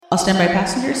standby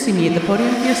passengers, see me at the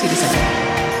podium for your seat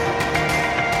assignment.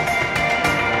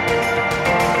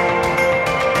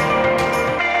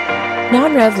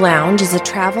 Non-Rev Lounge is a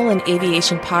travel and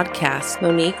aviation podcast.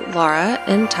 Monique, Laura,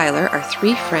 and Tyler are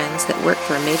three friends that work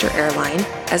for a major airline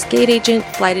as gate agent,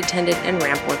 flight attendant, and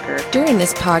ramp worker. During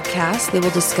this podcast, they will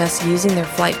discuss using their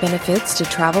flight benefits to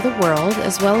travel the world,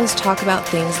 as well as talk about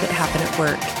things that happen at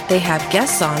work. They have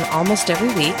guests on almost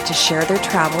every week to share their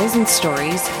travels and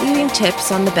stories, leaving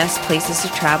tips on the best places to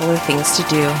travel or things to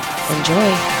do.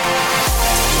 Enjoy.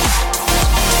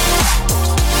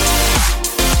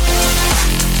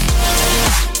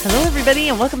 Hello, everybody,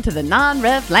 and welcome to the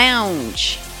Non-Rev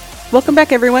Lounge. Welcome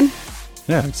back, everyone.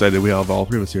 Yeah, excited we have all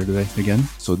three of us here today again.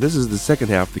 So this is the second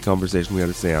half of the conversation we had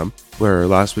with Sam, where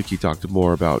last week he talked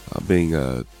more about being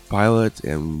a pilot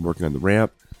and working on the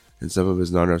ramp and some of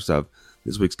his non-rev stuff.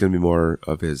 This week's going to be more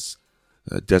of his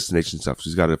destination stuff. So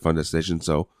he's got a fun destination,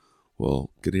 so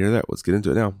we'll get to hear that. Let's get into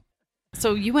it now.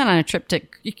 So you went on a trip to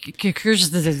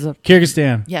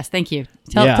Kyrgyzstan. Yes, thank you.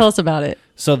 Tell us about it.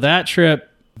 So that trip,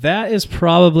 that is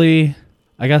probably,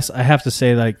 I guess I have to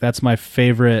say, like, that's my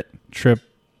favorite trip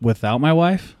without my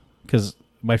wife, because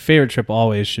my favorite trip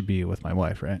always should be with my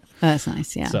wife, right? That's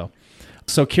nice, yeah. So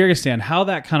Kyrgyzstan, how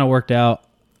that kind of worked out,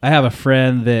 I have a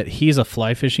friend that he's a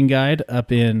fly fishing guide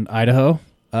up in Idaho.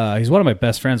 He's one of my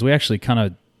best friends. We actually kind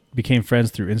of became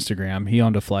friends through Instagram. He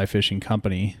owned a fly fishing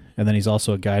company, and then he's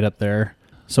also a guide up there.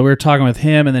 So we were talking with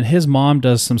him, and then his mom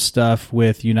does some stuff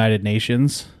with United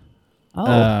Nations.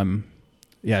 Oh.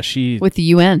 Yeah, she with the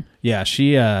UN. Yeah,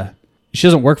 she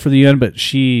doesn't work for the UN, but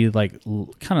she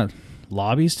kind of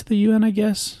lobbies to the UN, I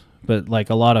guess. But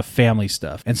like a lot of family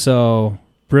stuff. And so,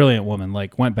 brilliant woman.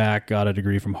 Like went back, got a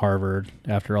degree from Harvard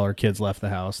after all her kids left the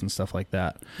house and stuff like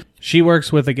that. She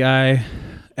works with a guy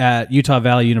at Utah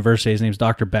Valley University. His name's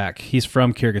Dr. Beck. He's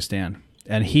from Kyrgyzstan,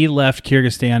 and he left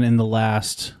Kyrgyzstan in the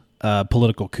last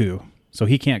political coup, so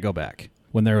he can't go back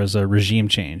when there was a regime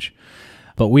change.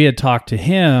 But we had talked to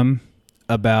him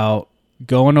about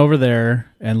going over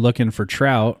there and looking for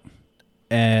trout,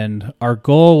 and our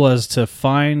goal was to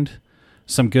find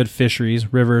some good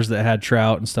fisheries, rivers that had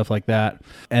trout and stuff like that,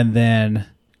 and then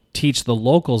teach the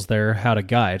locals there how to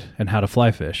guide and how to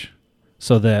fly fish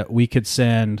so that we could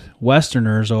send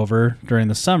Westerners over during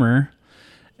the summer,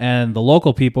 and the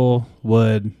local people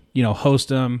would, host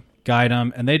them, guide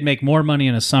them, and they'd make more money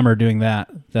in a summer doing that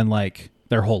than like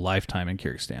their whole lifetime in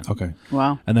Kyrgyzstan. Okay.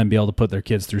 Wow. And then be able to put their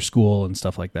kids through school and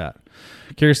stuff like that.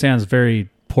 Kyrgyzstan is a very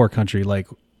poor country. Like,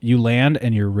 you land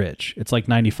and you're rich. It's like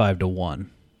 95-1,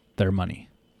 their money.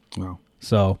 Wow.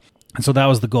 So that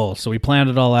was the goal. So we planned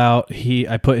it all out.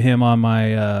 I put him on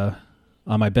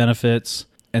my benefits.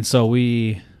 And so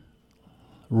we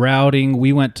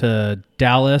went to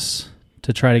Dallas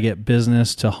to try to get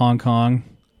business to Hong Kong,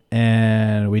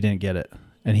 and we didn't get it.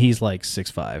 And he's like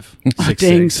 6'5",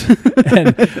 6'6".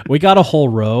 And we got a whole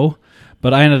row,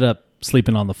 but I ended up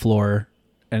sleeping on the floor,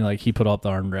 and like he put up the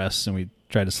armrests, and we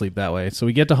tried to sleep that way. So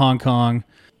we get to Hong Kong,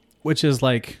 which is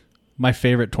like my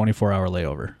favorite 24-hour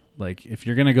layover. Like if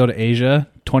you're going to go to Asia,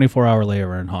 24-hour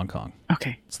layover in Hong Kong.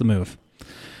 Okay. It's the move.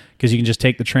 Because you can just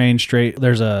take the train straight.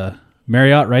 There's a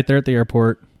Marriott right there at the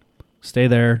airport. Stay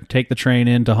there, take the train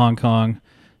into Hong Kong,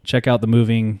 check out the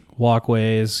moving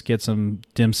walkways, get some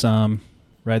dim sum,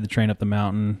 ride the train up the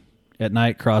mountain. At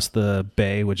night, cross the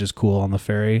bay, which is cool, on the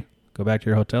ferry. Go back to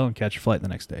your hotel and catch your flight the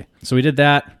next day. So we did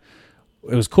that.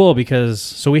 It was cool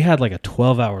because we had like a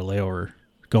 12-hour layover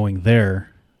going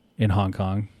there in Hong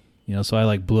Kong. So I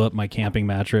like blew up my camping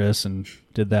mattress and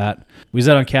did that. We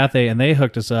sat on Cathay, and they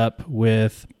hooked us up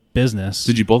with business.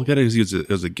 Did you both get it? It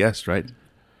was a guest, right?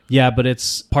 Yeah, but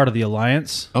it's part of the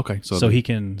alliance. Okay. So he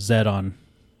can Zed on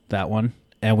that one.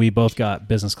 And we both got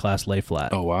business class lay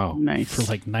flat. Oh, wow. Nice. For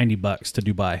like $90 to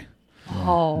Dubai.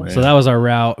 Oh. So that was our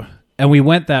route. And we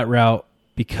went that route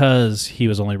because he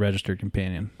was only registered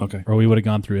companion. Okay. Or we would have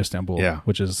gone through Istanbul, Yeah.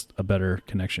 which is a better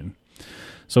connection.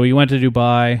 So we went to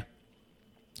Dubai,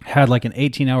 had like an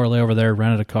 18-hour layover there,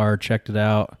 rented a car, checked it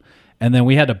out. And then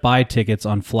we had to buy tickets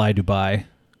on Fly Dubai,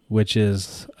 which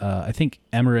is, I think,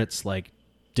 Emirates like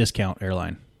discount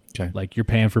airline. Okay. Like you're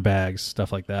paying for bags,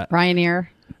 stuff like that. Ryanair.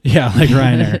 Yeah, like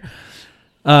Ryanair.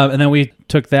 And then we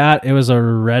took that. It was a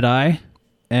red eye,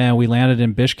 and we landed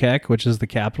in Bishkek, which is the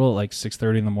capital, at like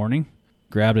 6:30 in the morning.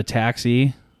 Grabbed a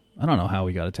taxi. I don't know how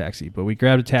we got a taxi, but we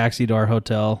grabbed a taxi to our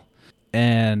hotel.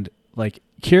 And like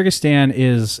Kyrgyzstan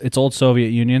it's old Soviet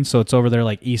Union, so it's over there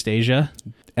like East Asia.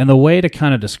 And the way to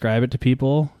kind of describe it to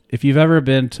people, if you've ever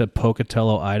been to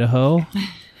Pocatello, Idaho,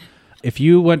 if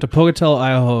you went to Pocatello,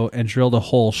 Idaho and drilled a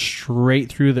hole straight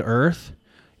through the earth,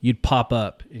 you'd pop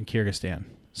up in Kyrgyzstan.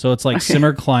 So it's like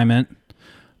similar climate,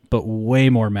 but way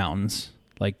more mountains.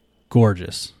 Like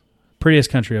gorgeous.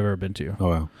 Prettiest country I've ever been to. Oh,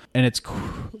 wow. And it's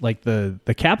like the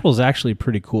capital is actually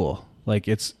pretty cool. Like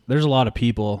there's a lot of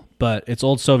people, but it's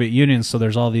old Soviet Union, so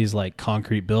there's all these like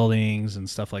concrete buildings and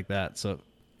stuff like that. So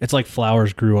it's like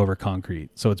flowers grew over concrete.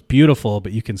 So it's beautiful,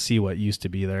 but you can see what used to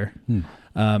be there.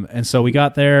 And so we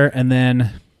got there, and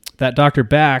then that Dr.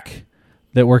 Back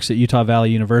that works at Utah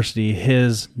Valley University,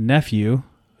 his nephew,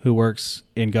 who works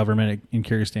in government in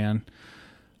Kyrgyzstan,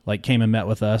 like came and met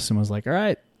with us and was like, all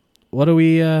right, what do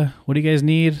you guys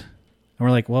need? And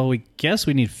we're like, well, we guess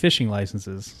we need fishing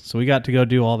licenses. So we got to go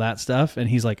do all that stuff. And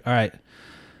he's like, all right,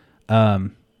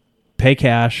 pay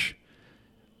cash.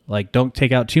 Like, don't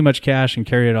take out too much cash and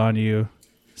carry it on you.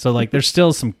 So like, there's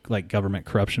still some like government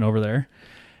corruption over there.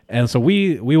 And so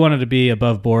we wanted to be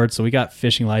above board. So we got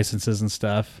fishing licenses and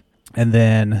stuff. And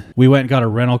then we went and got a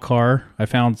rental car. I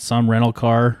found some rental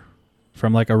car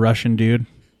from like a Russian dude.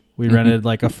 We rented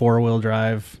like a 4-wheel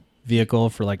drive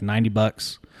vehicle for like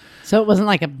 $90. So it wasn't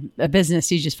like a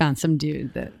business. You just found some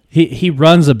dude that he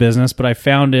runs a business, but I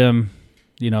found him,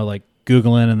 like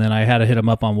Googling, and then I had to hit him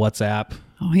up on WhatsApp.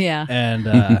 Oh yeah.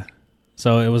 And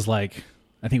so it was like,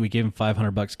 I think we gave him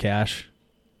 $500 cash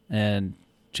and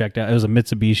checked out. It was a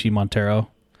Mitsubishi Montero.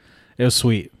 It was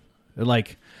sweet.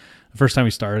 Like the first time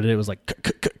we started it was like,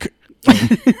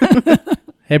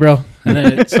 hey bro. And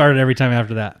then it started every time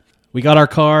after that. We got our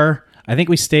car. I think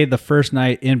we stayed the first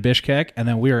night in Bishkek, and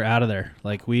then we were out of there.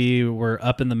 Like we were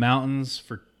up in the mountains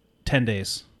for 10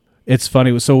 days. It's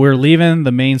funny. So we were leaving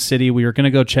the main city. We were going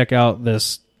to go check out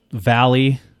this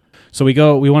valley. So we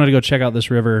wanted to go check out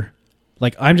this river.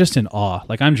 Like I'm just in awe.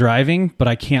 Like I'm driving, but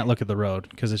I can't look at the road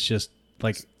because it's just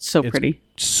like So it's pretty.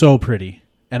 So pretty.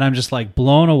 And I'm just like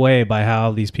blown away by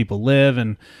how these people live.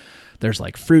 And there's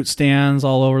like fruit stands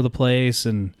all over the place.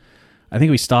 And I think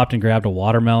we stopped and grabbed a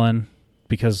watermelon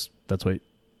because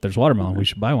there's watermelon. We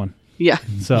should buy one. Yeah.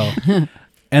 So,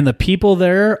 and the people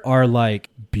there are like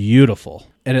beautiful,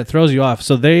 and it throws you off.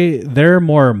 So they're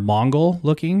more Mongol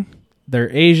looking.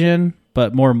 They're Asian,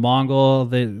 but more Mongol.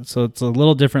 So it's a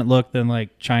little different look than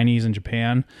like Chinese and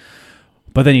Japan.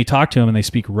 But then you talk to them and they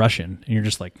speak Russian, and you're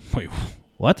just like, wait,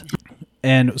 what?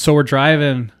 And so we're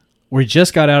driving. We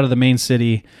just got out of the main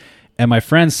city. And my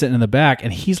friend's sitting in the back,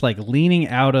 and he's like leaning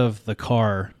out of the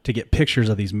car to get pictures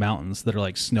of these mountains that are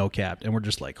like snow capped. And we're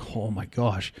just like, oh my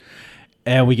gosh.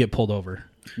 And we get pulled over.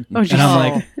 Oh, and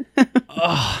I'm like,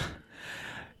 oh.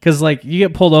 Because like you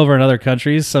get pulled over in other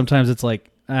countries, sometimes it's like,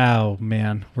 oh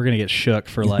man, we're going to get shook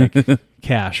for like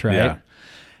cash, right? Yeah.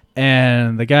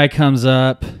 And the guy comes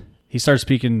up, he starts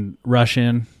speaking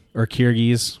Russian or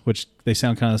Kyrgyz, which they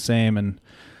sound kind of the same. And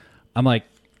I'm like,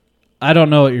 I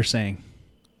don't know what you're saying.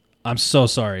 I'm so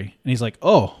sorry. And he's like,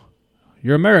 oh,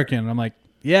 you're American. And I'm like,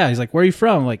 yeah. He's like, where are you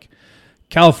from? I'm like,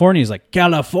 California. He's like,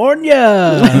 California.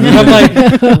 And I'm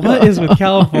like, what is with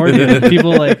California? And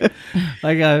people like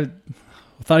I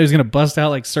thought he was going to bust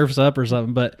out like Surf's Up or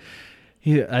something. But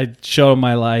I showed him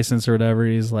my license or whatever.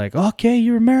 He's like, okay,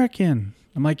 you're American.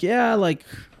 I'm like, yeah, like,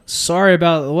 sorry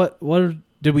about what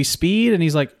did we speed? And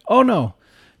he's like, oh no,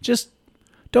 just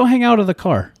don't hang out of the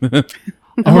car. And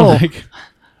we're like,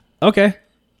 okay.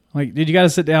 Like, dude, you got to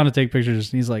sit down and take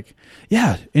pictures. And he's like,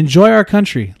 yeah, enjoy our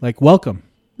country. Like, welcome.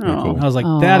 Oh. I was like,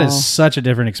 that is such a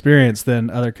different experience than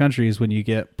other countries when you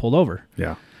get pulled over.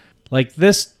 Yeah. Like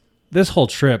this whole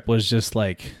trip was just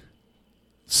like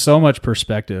so much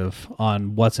perspective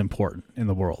on what's important in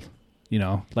the world.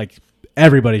 Like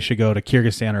everybody should go to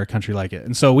Kyrgyzstan or a country like it.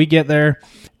 And so we get there,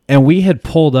 and we had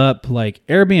pulled up, like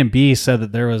Airbnb said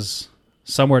that there was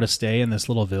somewhere to stay in this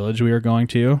little village we were going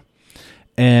to.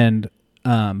 And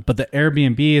but the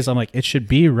Airbnbs, I'm like, it should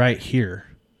be right here,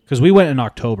 because we went in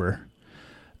October,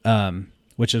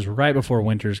 which is right before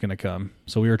winter's going to come.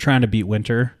 So we were trying to beat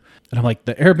winter, and I'm like,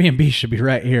 the Airbnb should be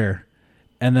right here.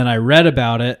 And then I read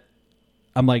about it.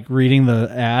 I'm like reading the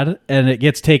ad, and it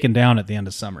gets taken down at the end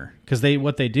of summer, because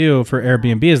what they do for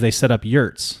Airbnb is they set up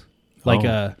yurts, like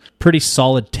a pretty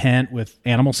solid tent with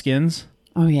animal skins.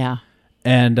 Oh yeah.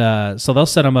 And so they'll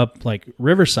set them up like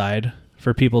riverside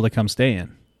for people to come stay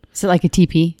in. Is it like a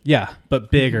teepee? Yeah,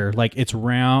 but bigger. Like it's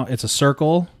round, it's a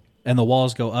circle, and the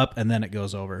walls go up and then it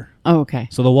goes over. Oh, okay.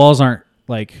 So the walls aren't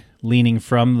like leaning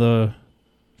from the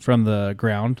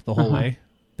ground the whole way.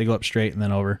 They go up straight and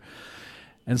then over.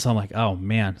 And so I'm like, oh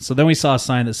man. So then we saw a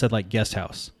sign that said like guest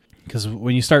house. Because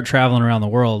when you start traveling around the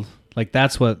world, like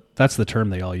that's the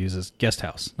term they all use, is guest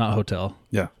house, not hotel.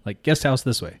 Yeah. Like guest house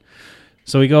this way.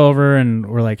 So we go over and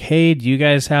we're like, hey, do you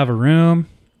guys have a room?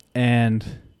 And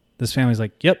this family's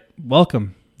like, yep,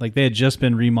 welcome. Like they had just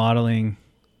been remodeling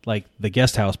like the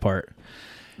guest house part.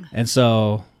 And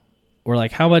so we're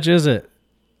like, how much is it?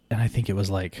 and I think it was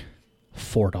like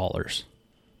 $4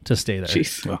 to stay there.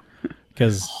 Jeez.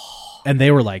 And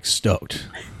they were like stoked.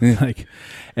 Like,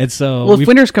 and so Well, if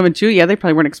winter's coming too, yeah, they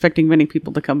probably weren't expecting many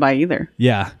people to come by either.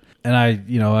 yeah. And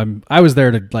I was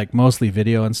there to like mostly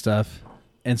video and stuff.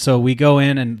 And so we go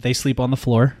in and they sleep on the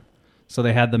floor. So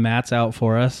they had the mats out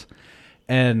for us.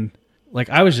 And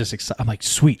like, I was just excited. I'm like,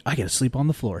 sweet, I get to sleep on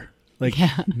the floor. Like,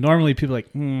 normally people are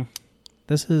like,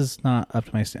 this is not up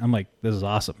to my standard. I'm like, this is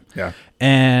awesome. Yeah.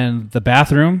 And the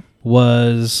bathroom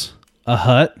was a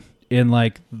hut in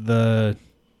like the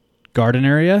garden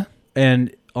area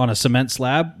and on a cement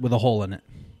slab with a hole in it.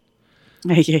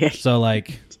 Yeah. So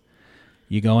like,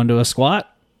 you go into a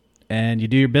squat and you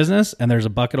do your business and there's a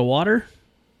bucket of water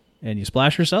and you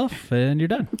splash yourself and you're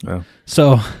done. Oh.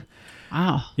 So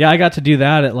Wow. yeah, I got to do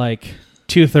that at like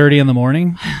 2:30 in the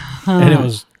morning and it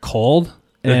was cold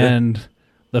and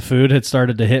the food had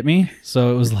started to hit me.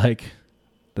 So it was like,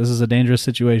 this is a dangerous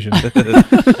situation.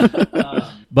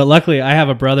 But luckily I have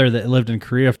a brother that lived in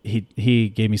Korea. He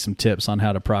gave me some tips on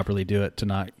how to properly do it to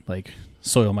not like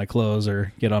soil my clothes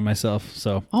or get on myself.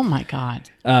 So Oh my God.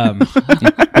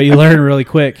 but you learn really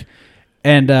quick.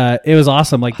 And it was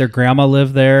awesome. Like their grandma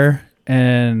lived there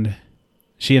and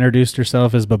she introduced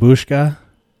herself as Babushka.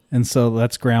 And so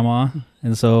that's grandma.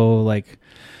 And so like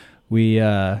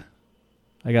I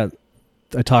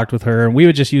talked with her and we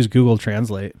would just use Google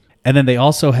Translate. And then they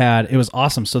also it was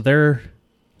awesome. So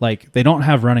they don't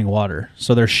have running water.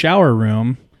 So their shower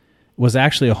room was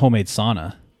actually a homemade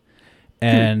sauna.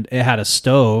 And it had a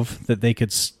stove that they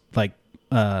could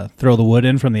throw the wood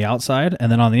in from the outside,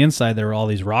 and then on the inside there were all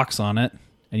these rocks on it,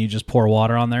 and you just pour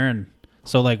water on there, and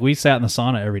so like we sat in the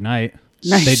sauna every night.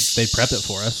 Nice. They'd prep it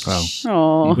for us. Wow.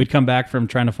 Oh, We'd come back from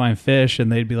trying to find fish,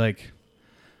 and they'd be like,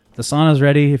 "The sauna's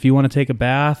ready if you want to take a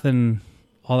bath," and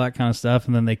all that kind of stuff.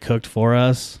 And then they cooked for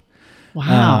us.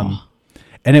 Wow.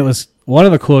 And it was one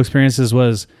of the cool experiences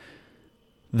was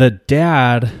the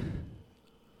dad.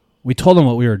 We told him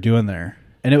what we were doing there,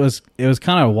 and it was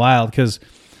kind of wild because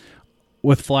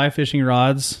with fly fishing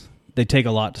rods, they take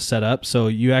a lot to set up. So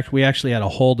we actually had a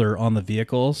holder on the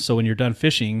vehicle. So when you're done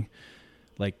fishing,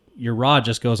 like your rod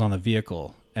just goes on the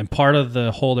vehicle, and part of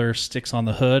the holder sticks on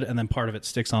the hood, and then part of it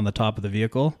sticks on the top of the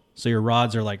vehicle. So your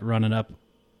rods are like running up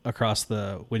across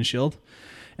the windshield.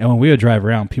 And when we would drive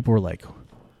around, people were like,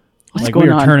 What's we going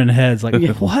were on? turning heads like,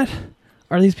 what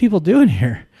are these people doing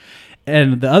here?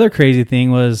 And the other crazy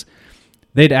thing was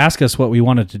they'd ask us what we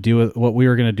wanted to do with what we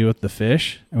were going to do with the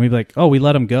fish. And we'd be like, oh, we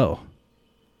let them go.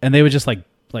 And they would just like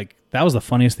that was the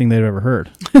funniest thing they'd ever heard.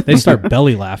 They'd start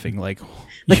belly laughing like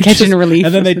catch and release.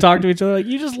 And then they talk to each other like,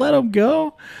 you just let them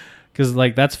go. Cause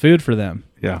like that's food for them.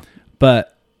 Yeah.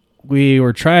 But we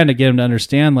were trying to get them to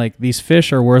understand like these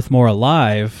fish are worth more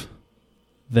alive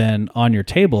than on your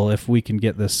table if we can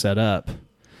get this set up.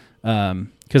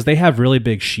 Cause they have really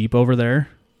big sheep over there,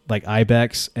 like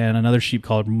ibex, and another sheep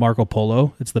called Marco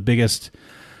Polo. It's the biggest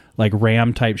like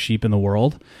ram type sheep in the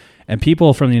world. And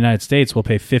people from the United States will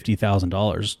pay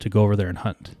 $50,000 to go over there and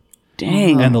hunt.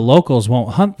 Dang. And the locals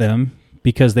won't hunt them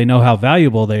because they know how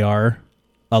valuable they are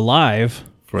alive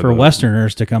for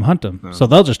Westerners to come hunt them. So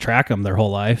they'll just track them their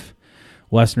whole life.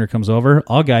 Westerner comes over,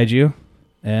 I'll guide you,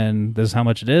 and this is how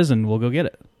much it is, and we'll go get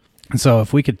it. And so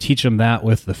if we could teach them that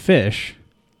with the fish,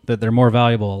 that they're more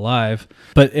valuable alive.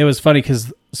 But it was funny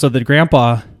because so the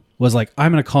grandpa was like,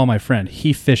 I'm going to call my friend.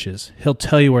 He fishes. He'll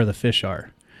tell you where the fish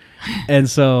are. And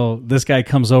so this guy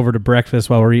comes over to breakfast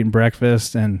while we're eating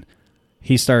breakfast, and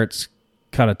he starts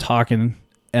kind of talking.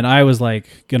 And I was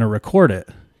like going to record it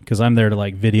because I'm there to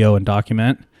like video and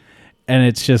document. And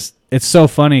it's so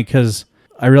funny because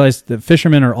I realized that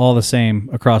fishermen are all the same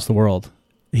across the world.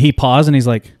 He paused and he's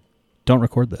like, don't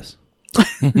record this.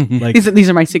 Like These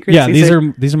are my secrets. yeah, he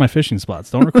said. these are my fishing spots.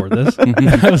 Don't record this.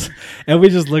 And we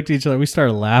just looked at each other. We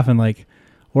started laughing like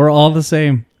we're all the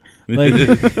same. Like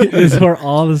we're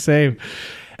all the same.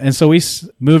 And so we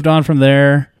moved on from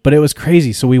there, but it was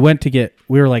crazy. So we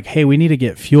were like, hey, we need to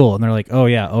get fuel. And they're like, oh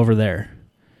yeah, over there.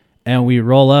 And we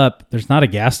roll up. There's not a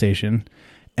gas station.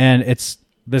 And it's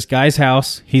this guy's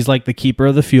house. He's like the keeper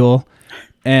of the fuel.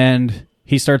 And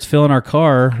he starts filling our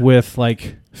car with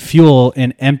like fuel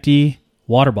in empty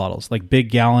water bottles, like big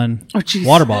gallon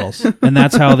water bottles. And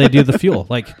that's how they do the fuel.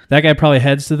 Like that guy probably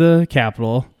heads to the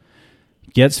Capitol,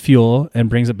 gets fuel, and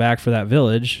brings it back for that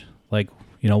village, like,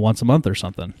 once a month or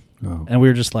something. Oh. And we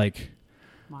were just like,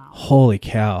 wow, holy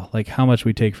cow, like how much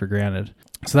we take for granted.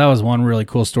 So that was one really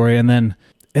cool story. And then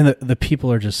the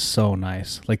people are just so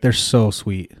nice. Like they're so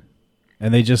sweet.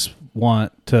 And they just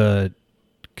want to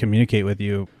communicate with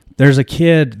you. There's a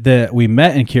kid that we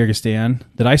met in Kyrgyzstan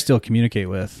that I still communicate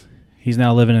with. He's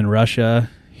now living in Russia.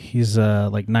 He's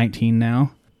like 19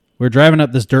 now. We're driving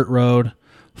up this dirt road,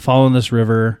 following this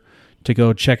river to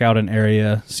go check out an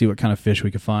area, see what kind of fish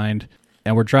we could find.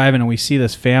 And we're driving and we see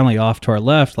this family off to our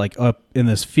left, like up in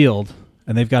this field.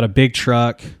 And they've got a big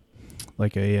truck,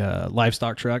 like a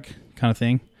livestock truck kind of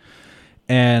thing.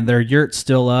 And their yurt's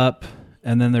still up.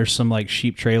 And then there's some like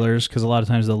sheep trailers, because a lot of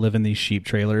times they'll live in these sheep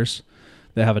trailers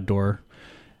that have a door.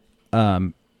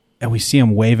 And we see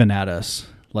them waving at us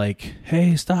like,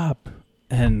 hey, stop.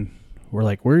 And we're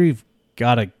like, we've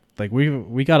got to, like,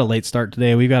 we got a late start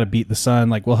today. We've got to beat the sun.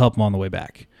 Like, we'll help them on the way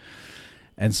back.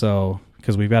 And so,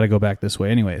 because we've got to go back this way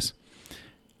anyways.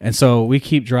 And so we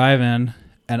keep driving,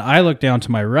 and I look down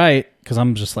to my right because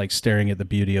I'm just like staring at the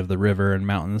beauty of the river and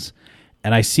mountains.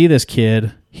 And I see this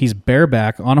kid. He's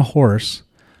bareback on a horse,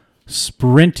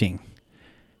 sprinting.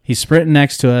 He's sprinting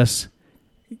next to us,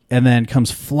 and then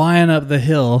comes flying up the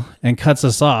hill and cuts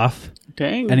us off.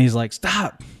 Dang. And he's like,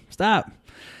 stop.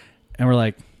 And we're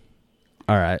like,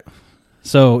 all right.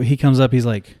 So he comes up. He's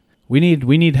like, we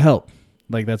need help.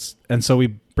 Like that's, and so we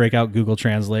break out Google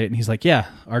Translate, and he's like, yeah,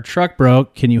 our truck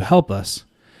broke. Can you help us?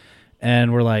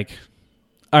 And we're like,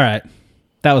 all right,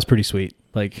 that was pretty sweet.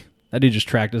 Like, that dude just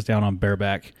tracked us down on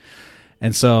bareback.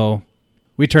 And so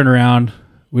we turned around,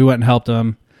 we went and helped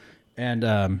him.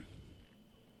 And,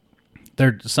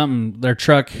 their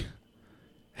truck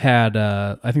had,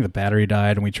 I think the battery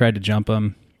died, and we tried to jump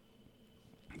them,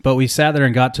 but we sat there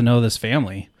and got to know this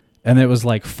family. And it was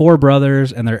like 4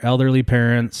 brothers and their elderly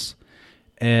parents.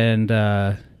 And,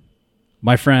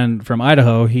 my friend from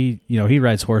Idaho, he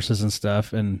rides horses and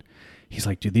stuff. And he's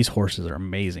like, dude, these horses are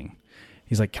amazing.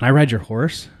 He's like, can I ride your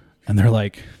horse? And they're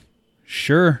like,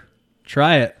 sure,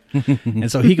 try it.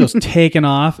 And so he goes taking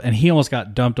off, and he almost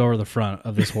got dumped over the front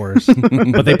of this horse.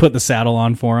 But they put the saddle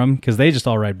on for him because they just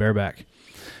all ride bareback.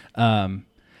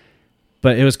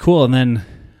 But it was cool. And then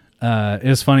it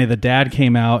was funny. The dad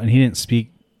came out, and he didn't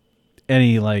speak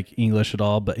any like English at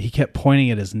all, but he kept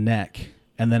pointing at his neck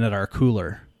and then at our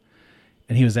cooler.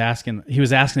 And he was asking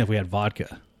if we had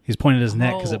vodka. He's pointing at his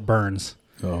neck because it burns.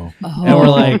 Oh. And we're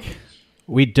like,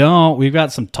 we don't. We've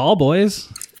got some tall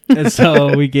boys. And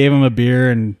so we gave him a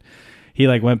beer, and he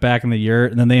like went back in the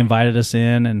yurt, and then they invited us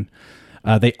in,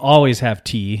 and they always have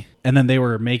tea. And then they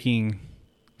were making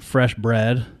fresh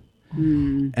bread,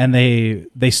 and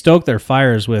they stoke their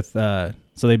fires with, so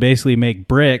they basically make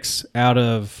bricks out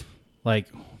of like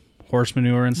horse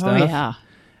manure and stuff. Oh, yeah.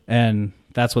 And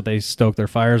that's what they stoke their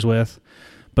fires with.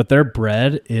 But their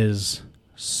bread is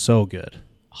so good.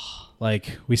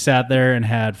 Like, we sat there and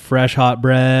had fresh hot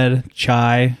bread.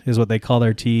 Chai is what they call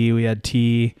their tea. We had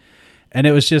tea. And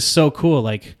it was just so cool.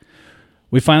 Like,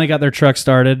 we finally got their truck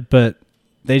started, but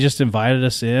they just invited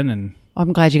us in. And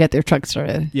I'm glad you got their truck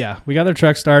started. yeah, we got their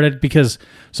truck started because,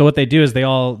 so what they do is they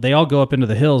all go up into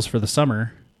the hills for the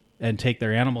summer and take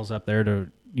their animals up there to,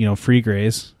 free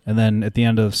graze. And then at the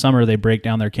end of summer, they break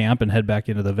down their camp and head back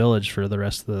into the village for the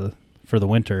rest of the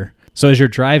winter. So as you're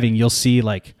driving, you'll see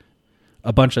like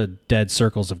a bunch of dead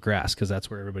circles of grass because that's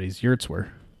where everybody's yurts were.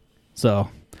 So,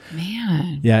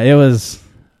 Man. yeah, it was,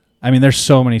 there's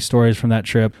so many stories from that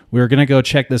trip. We were going to go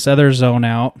check this other zone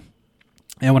out.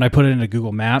 And when I put it into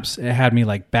Google Maps, it had me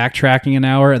like backtracking an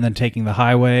hour and then taking the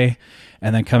highway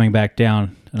and then coming back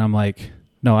down. And I'm like,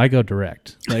 no, I go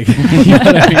direct. Like, you know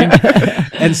what I mean?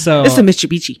 And so It's a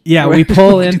Mitsubishi. yeah, we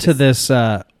pull into this,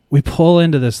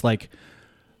 like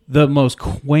the most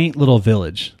quaint little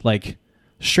village, like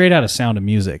straight out of Sound of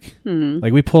Music.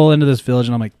 Like, we pull into this village,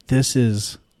 and I'm like, this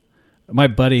is my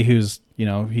buddy who's,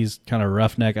 he's kind of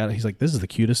roughneck. He's like, this is the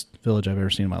cutest village I've ever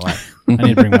seen in my life. I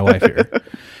need to bring my wife here.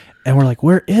 And we're like,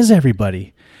 where is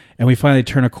everybody? And we finally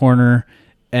turn a corner,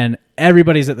 and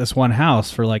everybody's at this one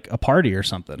house for like a party or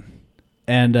something.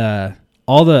 And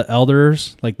all the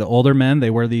elders, like the older men, they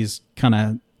wear these kind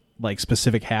of like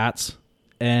specific hats,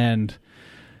 and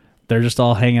they're just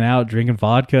all hanging out, drinking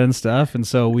vodka and stuff. And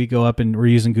so we go up, and we're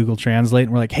using Google Translate,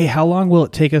 and we're like, hey, how long will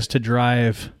it take us to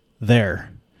drive there?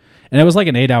 And it was like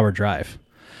an 8-hour drive.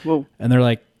 Whoa. And they're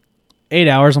like, 8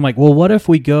 hours. I'm like, well, what if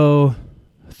we go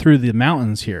through the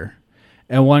mountains here?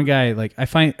 And one guy, like, I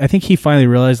think he finally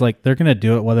realized, like, they're going to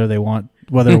do it whether they want,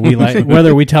 whether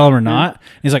we tell them or not.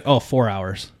 And he's like, 4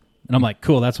 hours. And I'm like,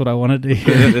 cool, that's what I wanted to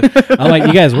hear. I'm like,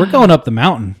 you guys, we're going up the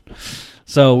mountain.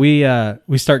 So we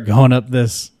start going up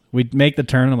this, we make the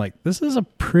turn. And I'm like, this is a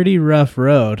pretty rough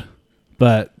road,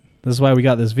 but this is why we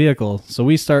got this vehicle. So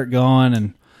we start going,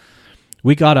 and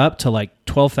we got up to like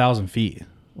 12,000 feet.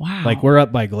 Wow. Like, we're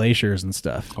up by glaciers and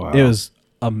stuff. Wow. It was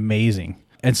amazing.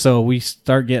 And so we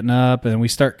start getting up, and we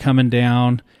start coming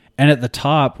down. And at the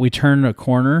top, we turn a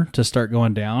corner to start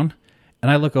going down. And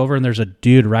I look over, and there's a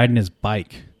dude riding his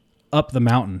bike up the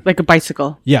mountain. Like a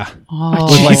bicycle. Yeah. Oh,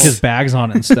 With like his bags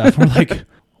on it and stuff. We're like,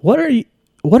 what are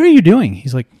you doing?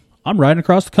 He's like, I'm riding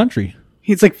across the country.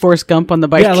 He's like Forrest Gump on the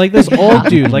bike. Yeah, like this old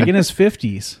dude, like in his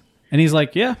 50s. And he's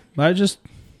like, yeah, this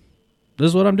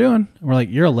is what I'm doing. And we're like,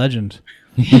 you're a legend.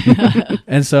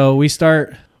 And so we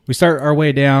start our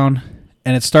way down,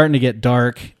 and it's starting to get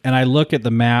dark. And I look at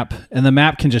the map, and the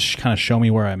map can just kind of show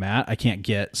me where I'm at. I can't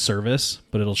get service,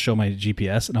 but it'll show my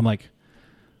GPS. And I'm like,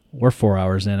 we're 4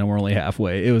 hours in, and we're only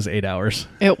halfway. It was 8 hours.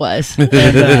 it was.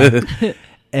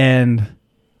 And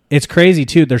it's crazy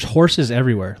too. There's horses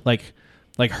everywhere, like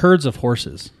herds of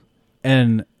horses.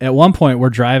 And at one point we're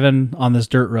driving on this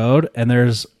dirt road and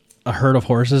there's a herd of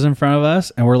horses in front of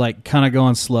us, and we're like kind of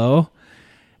going slow.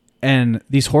 And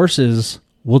these horses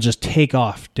will just take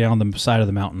off down the side of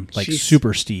the mountain, like Jeez.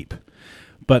 super steep.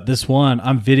 But this one,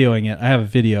 I'm videoing it. I have a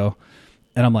video,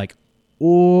 and I'm like,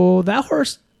 oh, that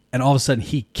horse. And all of a sudden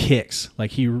he kicks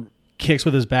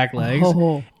with his back legs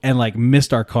and like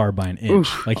missed our car by an inch.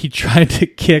 Like he tried to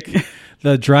kick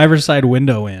the driver's side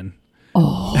window in.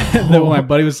 Oh. And then when my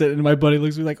buddy was sitting, my buddy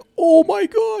looks at me like, oh my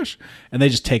gosh. And they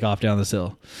just take off down this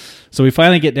hill. So we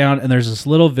finally get down, and there's this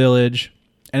little village,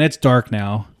 and it's dark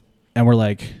now. And we're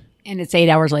like, And it's 8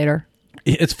 hours later.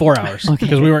 it's 4 hours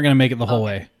because we weren't going to make it the whole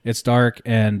way. It's dark,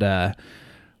 and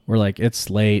we're like, it's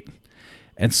late.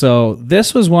 And so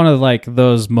this was one of like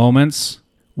those moments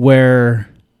where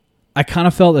I kind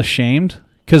of felt ashamed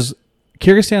because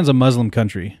Kyrgyzstan's a Muslim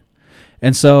country.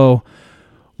 And so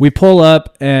we pull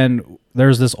up, and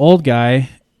there's this old guy,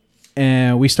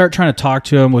 and we start trying to talk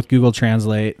to him with Google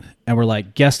Translate, and we're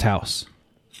like, guest house.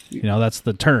 That's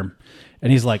the term.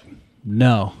 And he's like,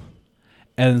 no.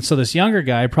 And so this younger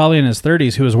guy, probably in his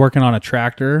 30s, who was working on a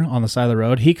tractor on the side of the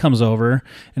road, he comes over,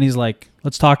 and he's like,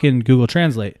 let's talk in Google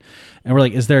Translate. And we're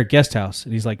like, is there a guest house?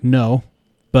 And he's like, no,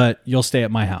 but you'll stay at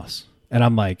my house. And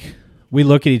I'm like, we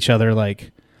look at each other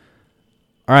like,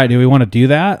 all right, do we want to do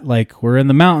that? Like, we're in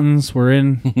the mountains, we're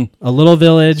in a little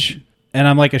village, and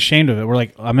I'm like ashamed of it. We're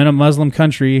like, I'm in a Muslim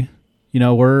country,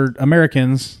 we're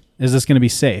Americans. Is this going to be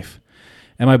safe?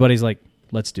 And my buddy's like,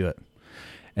 let's do it.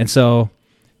 And so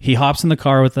he hops in the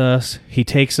car with us. He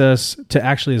takes us to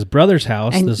actually his brother's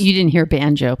house. And you didn't hear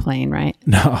banjo playing, right?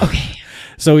 No. Okay.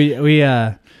 So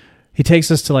he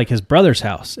takes us to like his brother's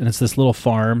house, and it's this little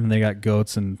farm, and they got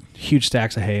goats and huge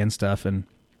stacks of hay and stuff. And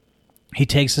he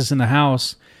takes us in the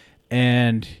house,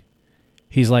 and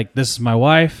he's like, this is my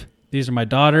wife. These are my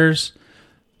daughters.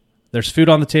 There's food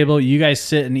on the table. You guys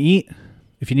sit and eat.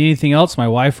 If you need anything else, my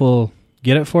wife will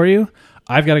get it for you.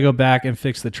 I've got to go back and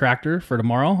fix the tractor for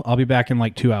tomorrow. I'll be back in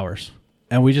like 2 hours.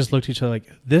 And we just looked at each other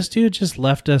like, this dude just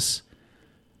left us.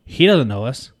 He doesn't know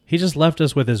us. He just left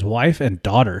us with his wife and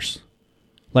daughters,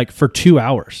 like for 2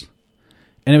 hours.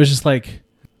 And it was just like,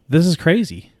 this is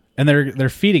crazy. And they're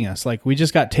feeding us. Like, we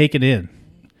just got taken in.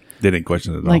 They didn't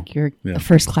question it at all. Like you're a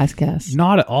first class guest.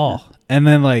 Not at all. And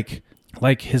then like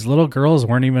his little girls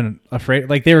weren't even afraid.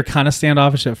 Like, they were kind of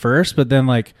standoffish at first, but then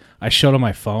like I showed them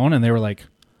my phone, and they were like,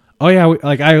 oh yeah,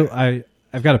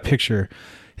 I've got a picture.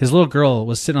 His little girl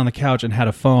was sitting on the couch and had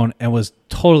a phone and was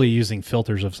totally using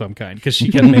filters of some kind because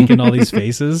she kept making all these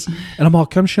faces. And I'm all,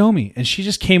 come show me. And she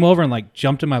just came over and like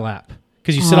jumped in my lap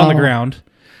because you sit on the ground.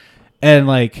 And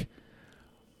like,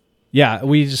 yeah,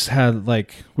 we just had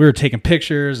like, we were taking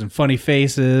pictures and funny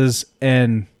faces.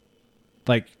 And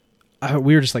like,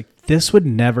 we were just like, this would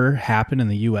never happen in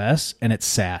the U.S. And it's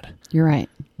sad. You're right.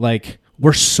 Like,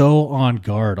 we're so on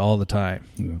guard all the time.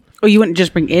 Yeah. Oh, you wouldn't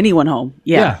just bring anyone home.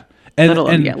 Yeah. And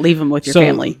leave them with your so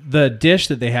family. The dish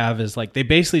that they have is like, they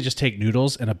basically just take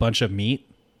noodles and a bunch of meat,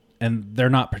 and they're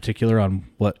not particular on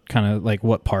what kind of like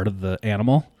what part of the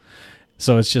animal.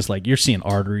 So it's just like, you're seeing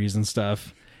arteries and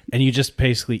stuff, and you just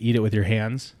basically eat it with your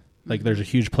hands. Like, there's a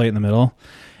huge plate in the middle,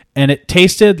 and it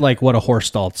tasted like what a horse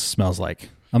stall smells like.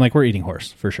 I'm like, we're eating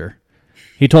horse for sure.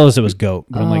 He told us it was goat,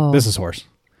 but I'm like, this is horse,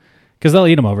 because they'll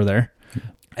eat them over there.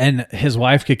 And his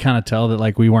wife could kind of tell that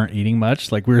like we weren't eating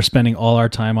much. Like, we were spending all our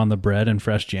time on the bread and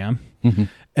fresh jam. Mm-hmm.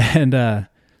 And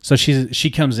so she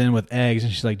comes in with eggs,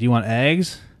 and she's like, do you want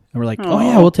eggs? And we're like, oh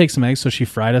yeah, we'll take some eggs. So she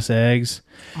fried us eggs.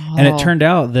 And it turned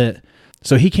out that,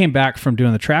 so he came back from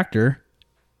doing the tractor,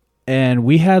 and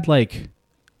we had like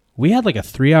a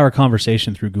 3-hour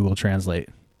conversation through Google Translate,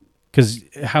 because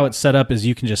how it's set up is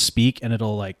you can just speak and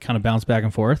it'll like kind of bounce back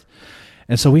and forth.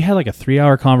 And so we had like a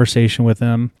 3-hour conversation with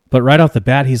him. But right off the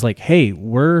bat, he's like, hey,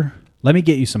 let me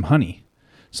get you some honey.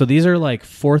 So these are like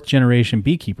 4th generation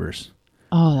beekeepers.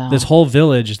 Oh, wow. This whole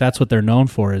village, that's what they're known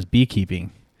for, is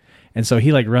beekeeping. And so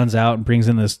he like runs out and brings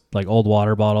in this like old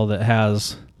water bottle that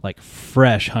has like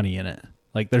fresh honey in it.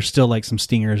 Like, there's still like some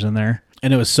stingers in there.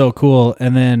 And it was so cool.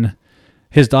 And then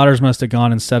his daughters must have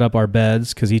gone and set up our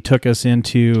beds because he took us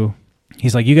into,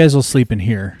 he's like, you guys will sleep in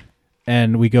here.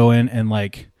 And we go in and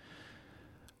like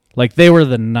they were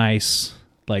the nice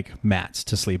like mats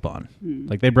to sleep on.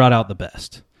 Like they brought out the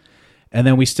best. And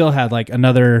then we still had like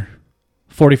another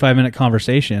 45-minute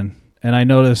conversation. And I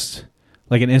noticed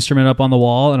like an instrument up on the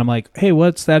wall. And I'm like, hey,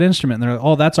 what's that instrument? And they're like,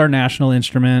 oh, that's our national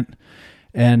instrument.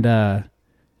 And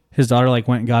his daughter like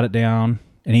went and got it down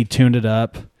and he tuned it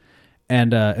up.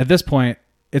 And at this point,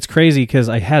 it's crazy because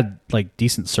I had like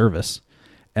decent service.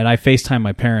 And I FaceTime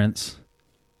my parents.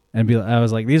 And I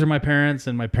was like, these are my parents.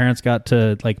 And my parents got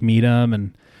to like meet them.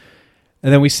 And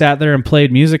then we sat there and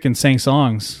played music and sang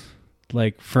songs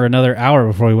like for another hour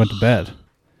before we went to bed.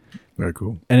 Very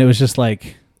cool. And it was just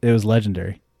like, it was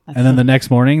legendary. And then the next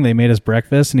morning they made us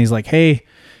breakfast and he's like, hey,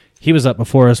 he was up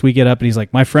before us. We get up and he's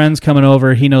like, my friend's coming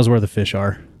over. He knows where the fish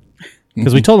are.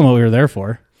 Because we told him what we were there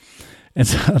for. And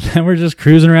so then we're just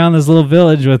cruising around this little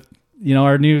village with,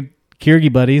 our new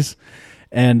Kyrgyz buddies.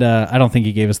 And I don't think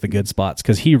he gave us the good spots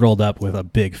because he rolled up with a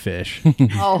big fish.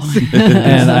 Oh,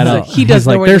 And I don't. He does he's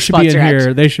know like, where there the should be spots in are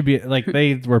here. They should be like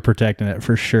they were protecting it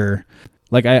for sure.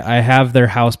 Like I have their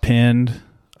house pinned.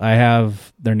 I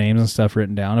have their names and stuff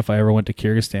written down. If I ever went to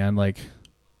Kyrgyzstan, like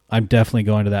I'm definitely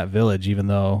going to that village, even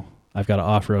though I've got to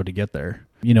off road to get there.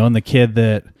 And the kid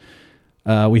that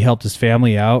we helped his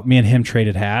family out, me and him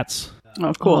traded hats.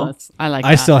 Oh, cool. I like.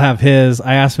 I that. still have his.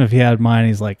 I asked him if he had mine.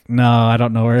 He's like, no, I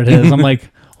don't know where it is. I'm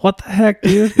like, what the heck,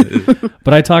 dude?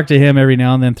 But I talk to him every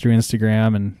now and then through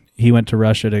Instagram, and he went to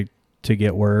Russia to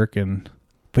get work.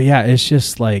 But yeah, it's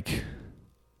just like,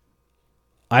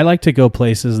 I like to go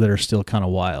places that are still kind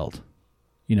of wild,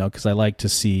 because I like to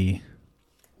see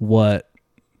what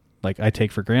like I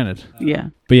take for granted. Yeah.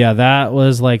 But yeah, that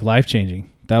was like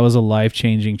life-changing. That was a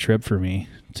life-changing trip for me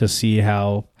to see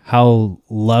how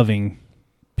loving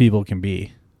people can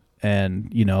be.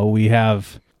 And,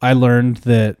 I learned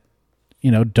that,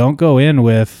 don't go in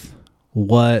with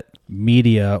what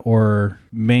media or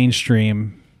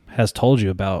mainstream has told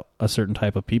you about a certain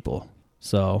type of people.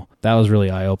 So that was really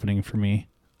eye-opening for me.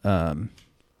 But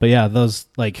yeah, those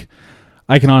like,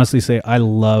 I can honestly say I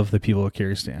love the people of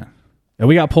Kyrgyzstan. And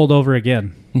we got pulled over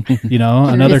again,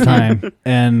 another time.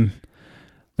 And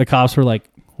the cops were like,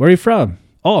 where are you from?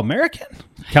 Oh, American?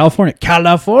 California.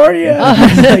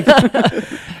 Like,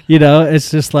 it's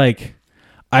just like,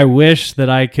 I wish that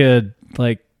I could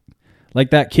like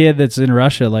that kid that's in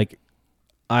Russia. Like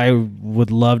I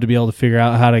would love to be able to figure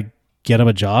out how to get him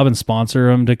a job and sponsor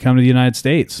him to come to the United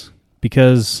States,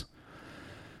 because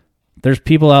there's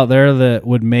people out there that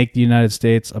would make the United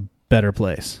States a better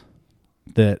place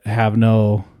that have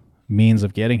no means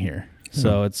of getting here.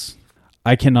 So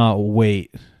I cannot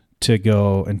wait to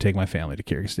go and take my family to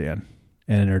Kyrgyzstan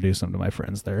and introduce them to my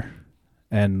friends there.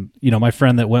 And, my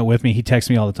friend that went with me, he texts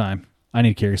me all the time. I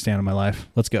need Kyrgyzstan in my life.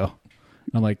 Let's go.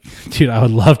 And I'm like, dude, I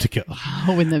would love to go.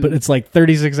 But it's like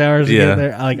 36 hours to get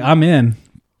there. Like I'm in,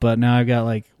 but now I've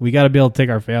got we got to be able to take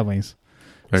our families.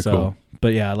 Very cool.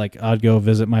 But yeah, I'd go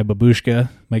visit my babushka,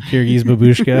 my Kyrgyz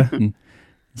babushka,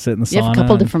 sit in the sauna. You have a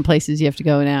couple different places you have to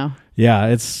go now. Yeah,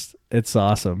 it's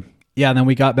awesome. Yeah, and then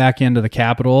we got back into the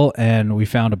capital and we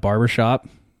found a barbershop.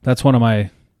 That's one of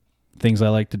my things I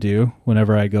like to do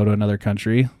whenever I go to another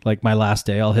country. Like my last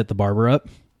day, I'll hit the barber up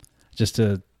just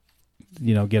to,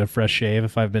 get a fresh shave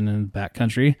if I've been in the back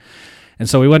country. And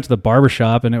so we went to the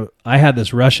barbershop and I had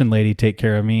this Russian lady take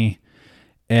care of me.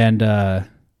 And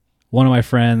one of my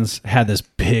friends had this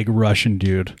big Russian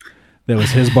dude that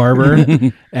was his barber.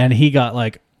 And he got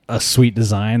like a sweet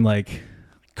design, like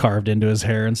carved into his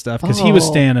hair and stuff, because he was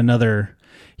staying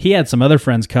he had some other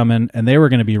friends coming and they were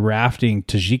going to be rafting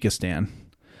Tajikistan,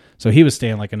 so he was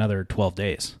staying like another 12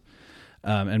 days,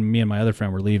 and me and my other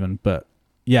friend were leaving. But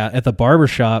yeah, at the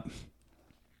barbershop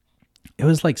it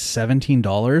was like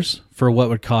 $17 for what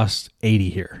would cost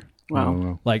 $80 here.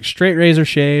 Wow. Like straight razor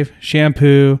shave,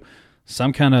 shampoo,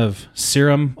 some kind of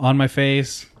serum on my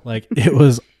face. Like it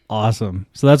was awesome.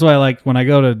 So that's why I like when I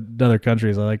go to other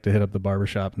countries, I like to hit up the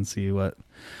barbershop and see what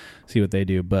they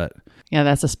do. But Yeah,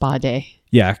 that's a spa day.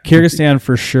 yeah, Kyrgyzstan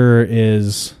for sure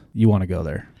is, you want to go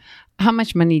there. How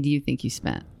much money do you think you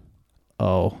spent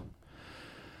Oh,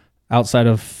 outside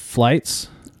of flights?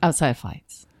 outside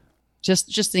flights?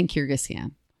 Just in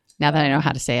Kyrgyzstan. Now that I know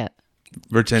how to say it.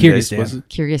 For 10 days, Kyrgyzstan. was it?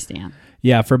 Kyrgyzstan.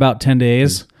 Yeah, for about 10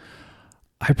 days.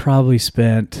 I probably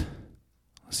spent,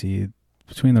 between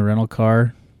the rental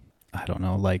car, I don't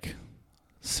know, like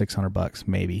 $600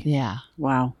 maybe. Yeah.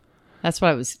 Wow. That's what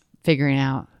I was figuring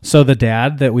out. So the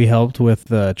dad that we helped with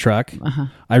the truck,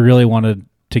 I really wanted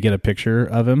to get a picture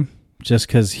of him just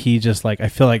because he just I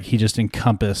feel like he just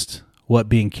encompassed what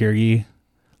being Kyrgyz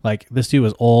Like this dude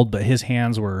was old, but his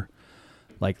hands were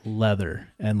like leather,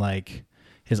 and like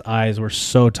his eyes were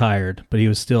so tired, but he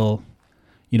was still,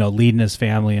 leading his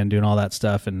family and doing all that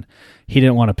stuff. And he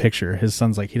didn't want a picture. His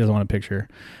son's like, he doesn't want a picture.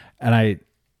 And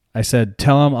I said,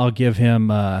 tell him I'll give him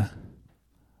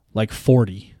like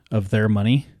 40 of their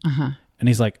money. Uh-huh. And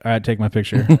he's like, all right, take my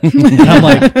picture. And I'm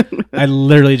like, I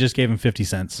literally just gave him 50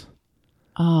 cents.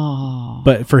 Oh.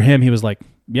 But for him, he was like,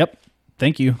 yep,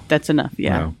 thank you. That's enough.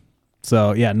 Yeah. Wow.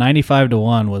 So yeah,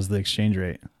 95-1 was the exchange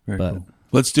rate. Very But cool.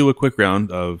 Let's do a quick round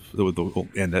of we'll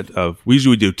end it. We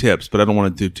usually do tips, but I don't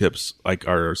want to do tips like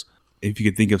ours. If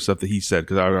you could think of stuff that he said,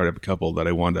 because I already have a couple that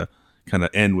I want to kind of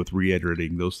end with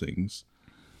reiterating those things.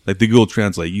 Like the Google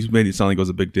Translate, you made it sound like it was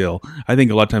a big deal. I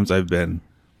think a lot of times I've been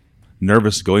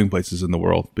nervous going places in the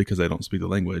world because I don't speak the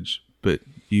language, but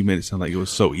you made it sound like it was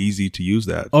so easy to use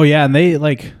that. oh yeah, and they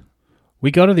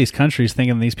we go to these countries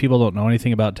thinking these people don't know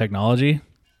anything about technology.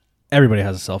 Everybody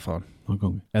has a cell phone,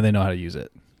 Okay. and they know how to use it.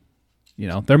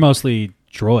 They're mostly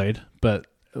Droid, but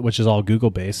which is all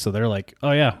Google based. So they're like,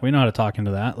 oh yeah, we know how to talk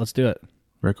into that. Let's do it.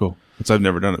 Very cool. So I've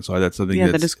never done it, so that's something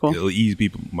that is cool. It'll ease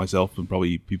people, myself, and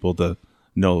probably people to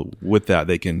know with that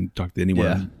they can talk to anyone.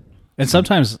 Yeah. And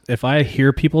sometimes if I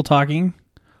hear people talking,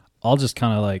 I'll just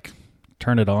kind of like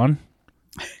turn it on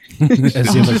and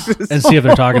see if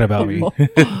they're talking about me.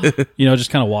 Just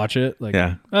kind of watch it. Like,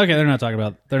 Yeah. okay, they're not talking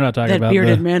about That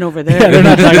bearded man over there. Yeah, they're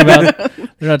not talking about.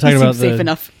 They're not talking He about seems safe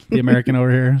enough. the American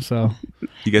over here. So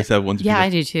You guys have ones? Yeah, I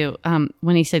do too.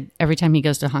 When he said every time he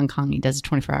goes to Hong Kong, he does a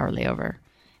 24-hour layover.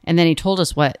 And then he told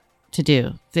us what to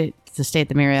do, to stay at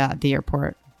the Marriott at the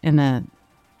airport and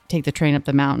take the train up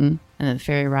the mountain and then the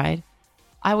ferry ride.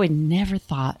 I would never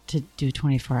thought to do a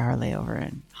 24-hour layover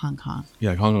in Hong Kong.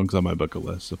 Yeah, Hong Kong's on my bucket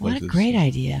list. Of What a places. great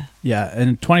idea. yeah,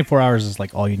 and 24 hours is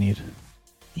like all you need.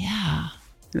 Yeah.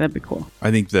 That'd be cool. I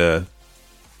think the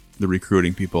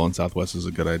recruiting people in Southwest is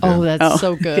a good idea. Oh, that's Oh,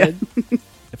 so good.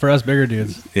 For us bigger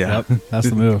dudes, Yeah. yep, that's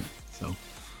the move. So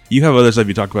you have other stuff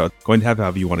you talked about. Going to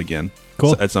have you on again.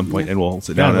 Cool. At some point, and we'll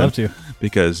sit Yeah, down. I'd love to.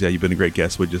 Because you've been a great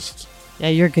guest. Yeah,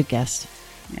 you're a good guest.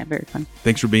 Yeah, very fun.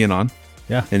 Thanks for being on.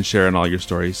 Yeah. And sharing all your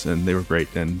stories, and they were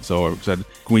great. And so I'm excited.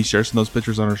 Can we share some of those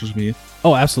pictures on our social media?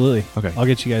 Oh, absolutely. Okay. I'll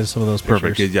get you guys some of those pictures.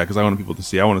 Perfect. Yeah, because I want people to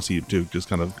see. I want to see it too. Just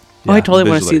kind of. Oh, I totally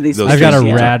want to visually, see these. those I've got a things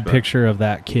you rad talked about. picture of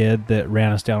that kid that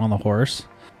ran us down on the horse.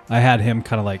 I had him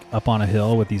kind of like up on a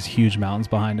hill with these huge mountains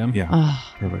behind him. Yeah.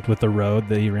 Oh, Perfect. With the road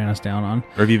that he ran us down on.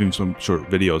 Or even some short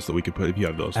videos that we could put if you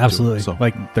have those. too. Absolutely. So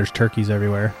Like there's turkeys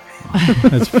everywhere.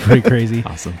 It's pretty crazy.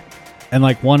 awesome. And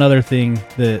like one other thing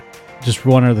on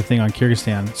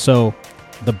Kyrgyzstan. So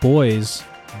the boys,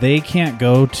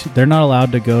 they're not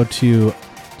allowed to go to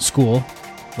school,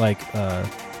 like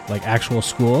actual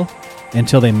school,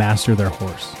 until they master their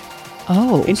horse.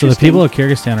 oh. So the people of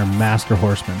Kyrgyzstan are master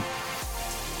horsemen.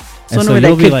 So only that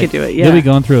you'll be kid like, could do it, You'll yeah. be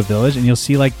going through a village and you'll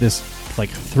see like this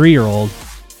 3-year-old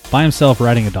by himself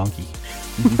riding a donkey.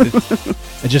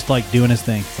 And just like doing his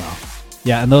thing. Wow.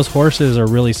 Yeah, and those horses are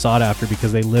really sought after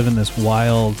because they live in this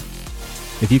wild.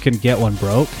 If you can get one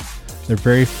broke, they're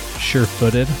very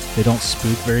sure-footed. They don't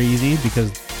spook very easy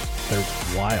because they're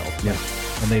wild. Yeah.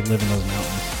 And they live in those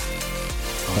mountains.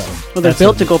 Well, they're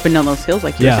built to go up and down those hills,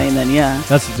 like you were Yeah. saying. Then, yeah.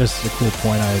 That's just a cool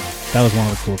point. That was one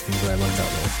of the cool things that I learned out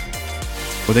there.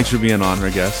 Well, thanks for being on, our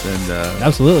guest, and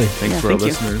Absolutely. thanks Yeah, for our thank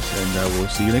you. listeners, and we'll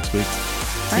see you next week.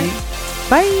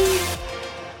 Bye.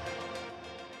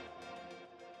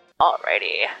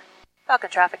 Alrighty. Falcon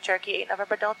Traffic Cherokee 8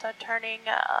 November Delta turning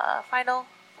final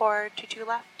 422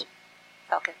 left.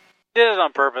 Falcon. Did it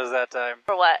on purpose that time.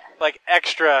 For what? Like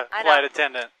extra I know. flight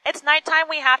attendant. It's nighttime.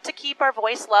 We have to keep our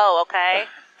voice low, okay?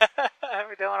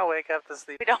 We don't want to wake up the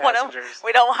sleeping We don't want passengers. to.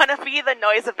 We don't want to be the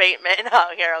noise abatement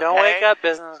out here. Okay? Don't wake up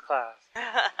business class.